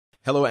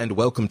Hello and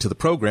welcome to the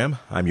program.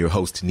 I'm your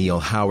host, Neal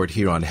Howard,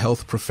 here on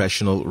Health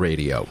Professional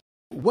Radio.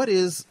 What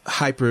is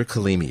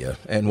hyperkalemia,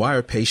 and why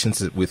are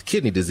patients with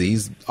kidney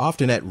disease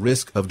often at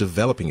risk of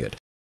developing it?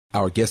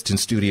 Our guest in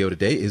studio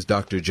today is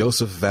Dr.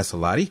 Joseph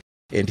Vassalotti,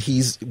 and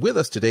he's with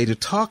us today to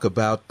talk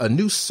about a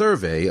new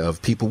survey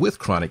of people with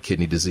chronic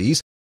kidney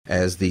disease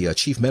as the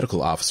Chief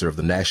Medical Officer of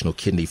the National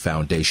Kidney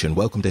Foundation.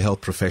 Welcome to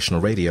Health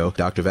Professional Radio,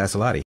 Dr.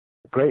 Vassalotti.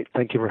 Great.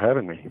 Thank you for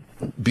having me.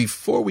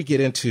 Before we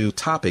get into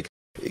topic,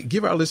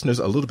 give our listeners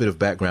a little bit of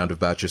background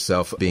about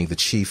yourself being the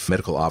Chief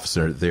Medical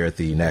Officer there at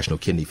the National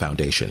Kidney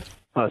Foundation.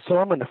 So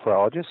I'm a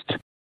nephrologist,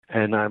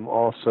 and I'm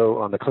also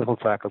on the clinical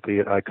faculty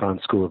at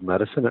Icahn School of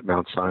Medicine at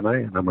Mount Sinai,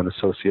 and I'm an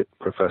associate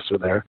professor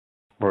there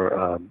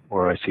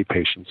where I see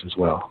patients as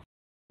well.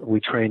 We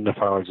train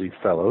nephrology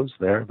fellows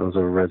there. Those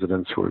are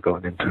residents who are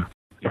going into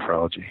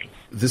nephrology.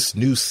 This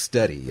new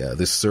study,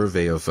 this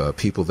survey of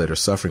people that are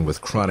suffering with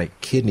chronic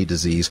kidney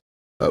disease,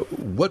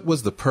 what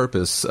was the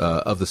purpose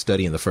of the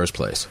study in the first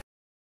place?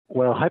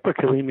 Well,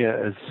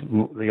 hyperkalemia, as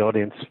the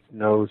audience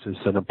knows, is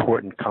an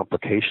important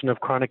complication of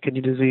chronic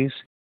kidney disease.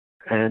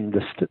 And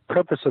the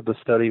purpose of the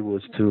study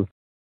was to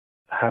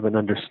have an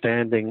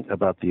understanding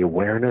about the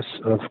awareness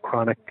of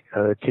chronic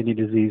kidney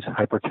disease,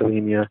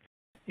 hyperkalemia,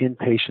 in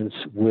patients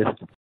with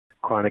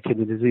chronic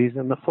kidney disease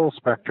and the full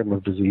spectrum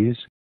of disease,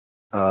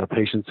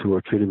 patients who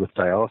are treated with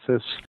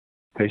dialysis,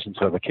 patients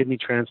who have a kidney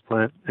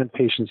transplant, and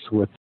patients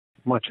with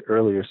much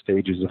earlier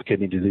stages of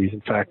kidney disease.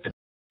 In fact,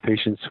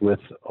 patients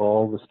with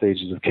all the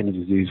stages of kidney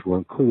disease were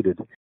included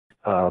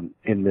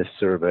in this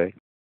survey.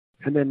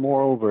 And then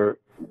moreover,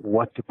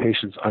 what do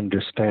patients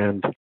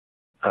understand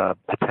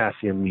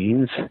potassium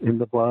means in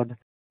the blood?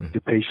 Do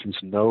patients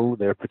know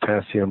their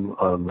potassium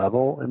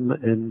level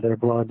in their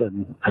blood?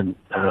 And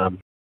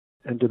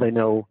do they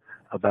know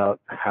about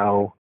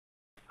how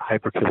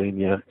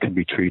hyperkalemia can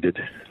be treated?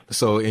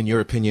 So in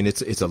your opinion,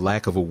 it's a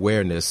lack of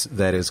awareness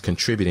that is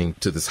contributing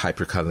to this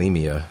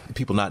hyperkalemia,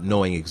 people not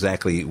knowing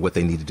exactly what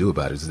they need to do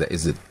about it.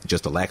 Is it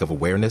just a lack of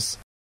awareness?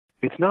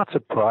 It's not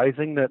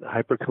surprising that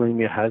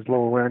hyperkalemia has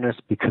low awareness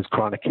because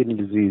chronic kidney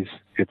disease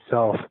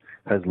itself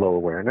has low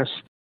awareness.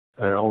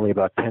 Only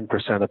about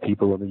 10% of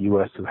people in the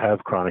U.S. who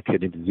have chronic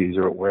kidney disease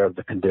are aware of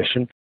the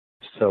condition.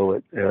 So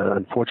it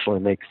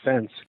unfortunately makes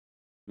sense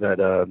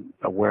that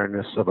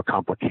awareness of a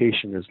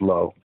complication is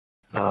low.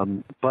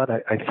 But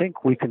I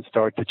think we can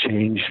start to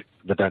change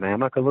the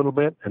dynamic a little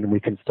bit, and we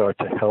can start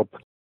to help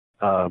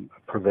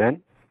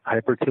prevent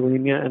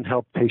hyperkalemia and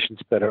help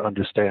patients better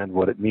understand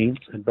what it means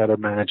and better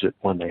manage it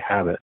when they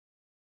have it.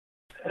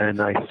 And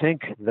I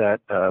think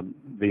that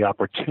the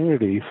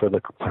opportunity for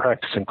the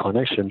practicing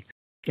clinician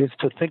is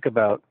to think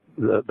about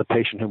the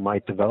patient who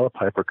might develop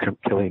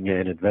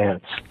hyperkalemia in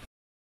advance.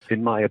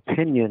 In my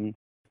opinion,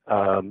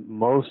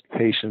 most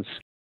patients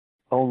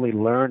only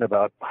learn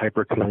about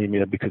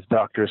hyperkalemia because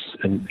doctors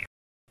and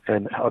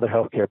other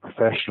healthcare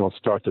professionals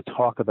start to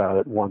talk about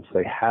it once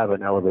they have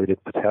an elevated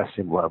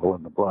potassium level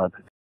in the blood.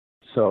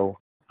 So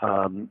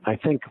I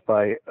think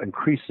by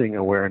increasing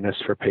awareness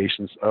for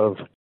patients of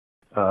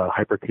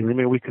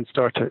hyperkalemia, we can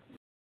start to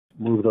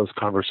move those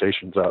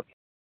conversations up.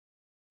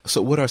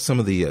 So what are some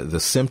of the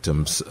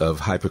symptoms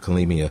of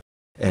hyperkalemia?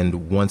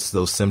 And once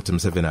those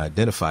symptoms have been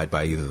identified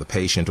by either the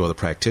patient or the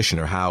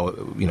practitioner, how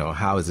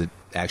is it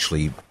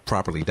actually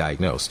properly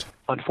diagnosed?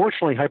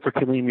 Unfortunately,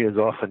 hyperkalemia is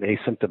often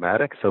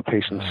asymptomatic, so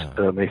patients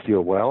may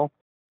feel well.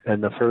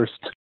 And the first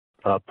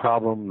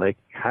problem they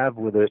have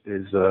with it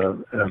is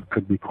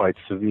could be quite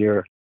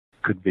severe.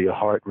 Could be a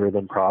heart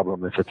rhythm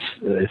problem if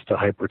the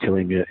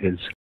hyperkalemia is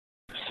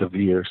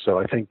severe. So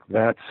I think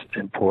that's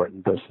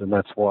important, and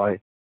that's why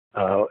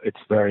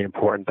it's very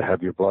important to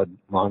have your blood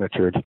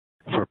monitored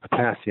for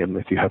potassium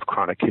if you have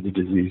chronic kidney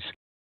disease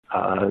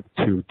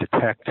to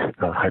detect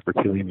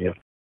hyperkalemia.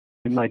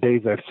 In my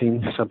days, I've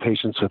seen some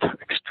patients with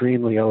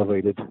extremely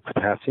elevated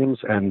potassiums,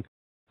 and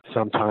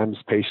sometimes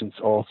patients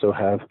also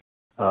have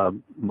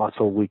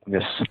muscle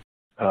weakness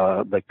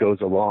that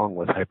goes along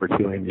with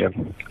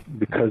hyperkalemia.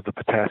 Because the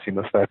potassium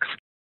affects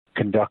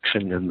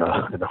conduction in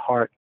the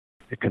heart,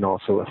 it can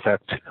also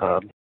affect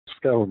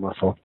skeletal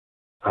muscle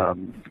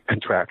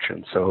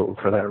contraction. So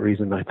for that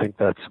reason, I think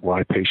that's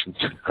why patients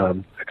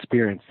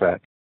experience that.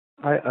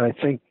 I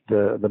think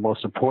the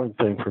most important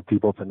thing for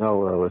people to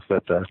know, though, is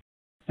that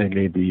they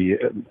may be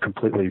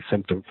completely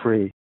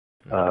symptom-free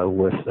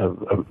with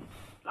a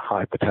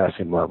high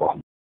potassium level.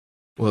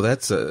 Well,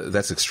 that's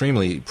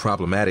extremely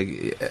problematic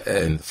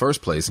in the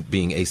first place,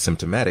 being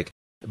asymptomatic.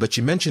 But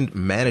you mentioned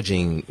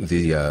managing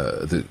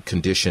the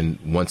condition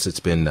once it's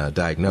been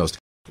diagnosed.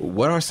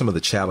 What are some of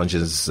the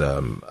challenges,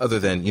 other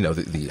than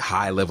the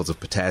high levels of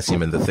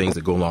potassium and the things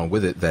that go along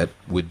with it, that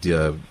would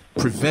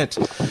prevent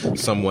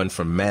someone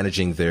from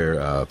managing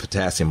their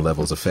potassium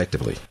levels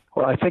effectively?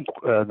 Well, I think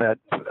that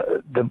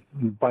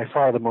by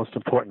far the most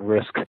important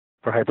risk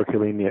for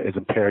hyperkalemia is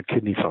impaired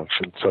kidney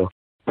function. So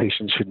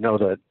patients should know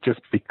that just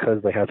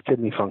because they have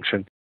kidney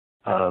function,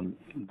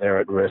 they're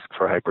at risk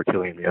for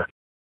hyperkalemia.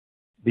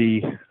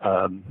 The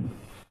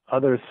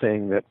other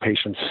thing that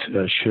patients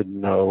should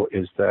know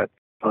is that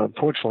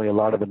Unfortunately, a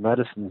lot of the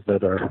medicines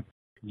that are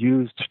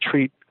used to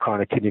treat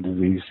chronic kidney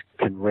disease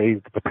can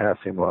raise the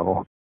potassium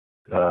level,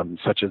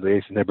 such as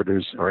ACE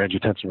inhibitors or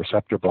angiotensin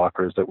receptor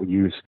blockers that we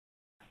use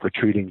for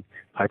treating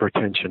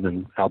hypertension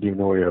and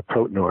albuminuria or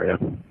proteinuria.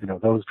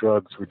 Those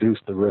drugs reduce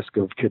the risk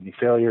of kidney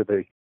failure.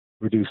 They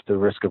reduce the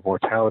risk of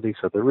mortality,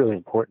 so they're really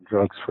important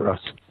drugs for us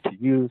to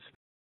use.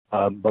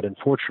 But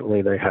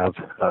unfortunately, they have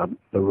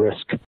the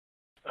risk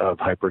of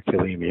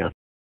hyperkalemia.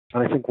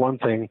 And I think one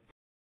thing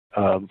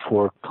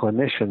for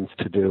clinicians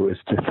to do is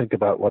to think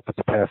about what the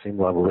potassium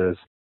level is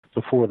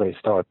before they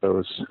start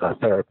those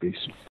therapies.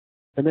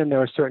 And then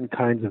there are certain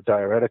kinds of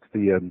diuretics,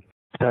 the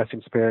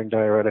potassium-sparing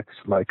diuretics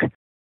like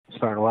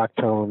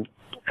spironolactone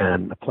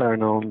and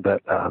eplerenone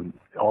that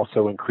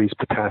also increase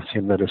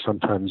potassium, that are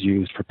sometimes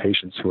used for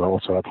patients who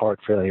also have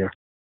heart failure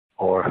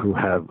or who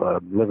have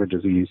liver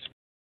disease.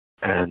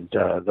 And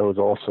those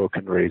also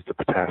can raise the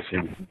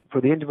potassium.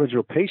 For the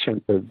individual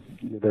patient,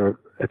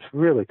 it's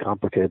really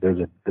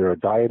complicated. There are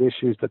diet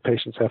issues that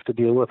patients have to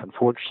deal with.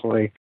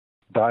 Unfortunately,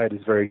 diet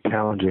is very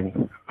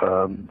challenging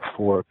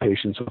for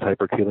patients with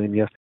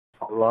hyperkalemia.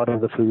 A lot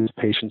of the foods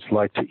patients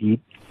like to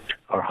eat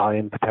are high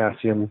in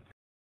potassium,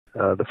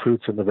 the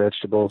fruits and the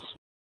vegetables.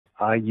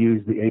 I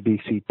use the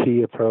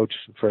ABCT approach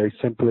very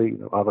simply: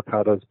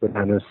 avocados,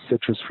 bananas,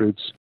 citrus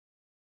fruits,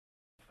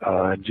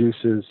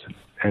 juices,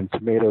 and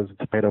tomatoes and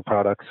tomato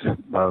products.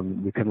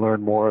 You can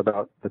learn more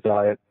about the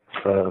diet.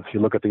 If you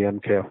look at the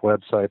MKF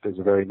website, there's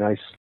a very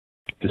nice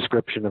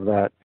description of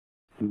that.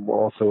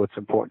 Also, it's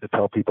important to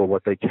tell people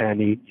what they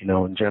can eat.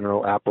 In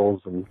general,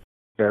 apples and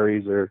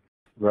berries are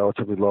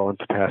relatively low in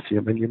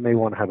potassium, and you may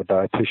want to have a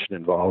dietitian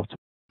involved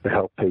to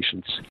help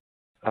patients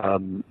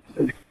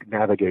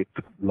navigate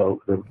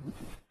the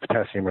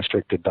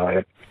potassium-restricted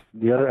diet.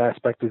 The other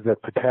aspect is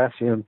that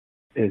potassium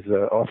is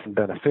often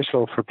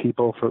beneficial for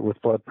people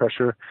with blood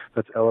pressure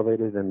that's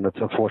elevated, and that's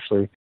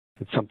unfortunately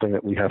it's something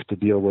that we have to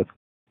deal with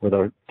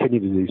our kidney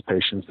disease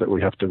patients, that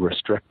we have to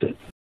restrict it.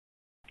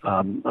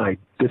 I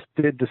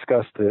did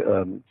discuss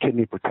the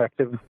kidney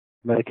protective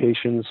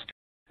medications,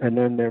 and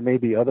then there may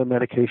be other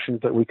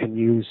medications that we can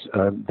use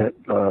that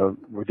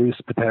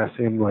reduce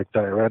potassium, like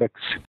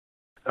diuretics,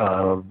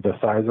 the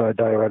thiazide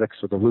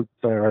diuretics or the loop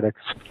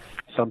diuretics.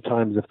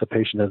 Sometimes if the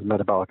patient has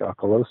metabolic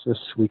alkalosis,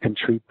 we can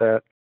treat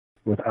that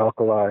with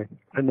alkali.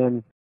 And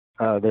then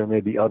there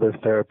may be other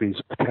therapies,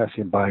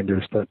 potassium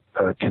binders, that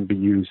can be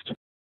used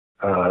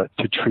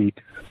to treat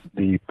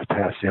the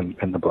potassium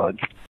in the blood.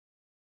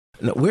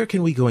 Now, where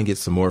can we go and get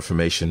some more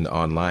information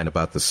online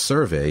about the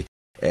survey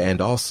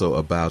and also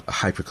about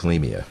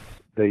hyperkalemia?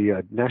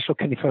 The National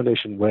Kidney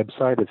Foundation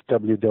website is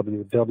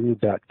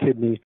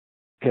www.kidney.org.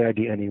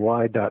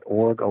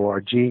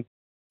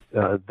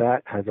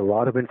 That has a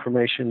lot of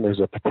information.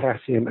 There's a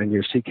potassium and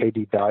your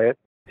CKD diet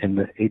in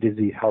the A to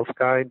Z Health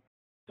Guide.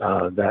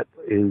 That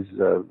is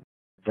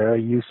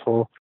very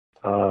useful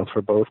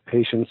for both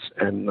patients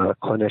and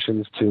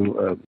clinicians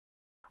to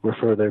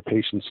refer their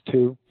patients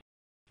to.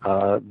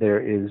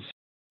 The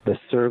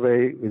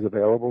survey is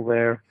available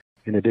there.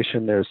 In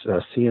addition, there's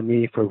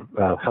CME for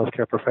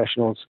healthcare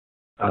professionals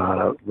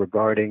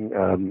regarding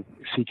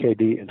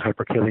CKD and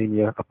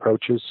hyperkalemia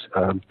approaches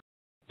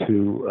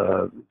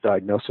to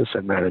diagnosis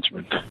and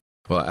management.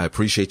 Well, I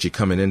appreciate you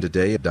coming in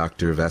today,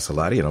 Dr.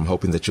 Vassalotti, and I'm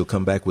hoping that you'll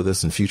come back with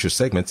us in future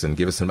segments and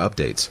give us some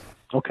updates.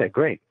 Okay,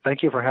 great.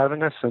 Thank you for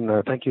having us,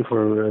 and thank you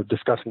for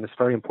discussing this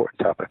very important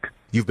topic.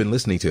 You've been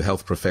listening to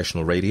Health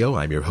Professional Radio.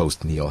 I'm your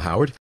host, Neal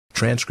Howard.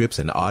 Transcripts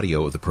and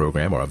audio of the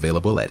program are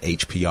available at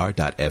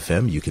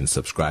hpr.fm. You can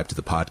subscribe to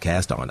the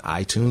podcast on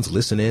iTunes,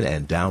 listen in,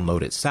 and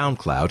download at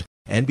SoundCloud.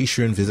 And be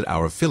sure and visit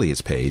our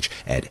affiliates page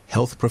at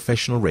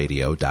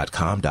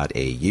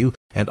healthprofessionalradio.com.au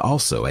and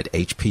also at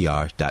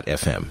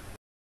hpr.fm.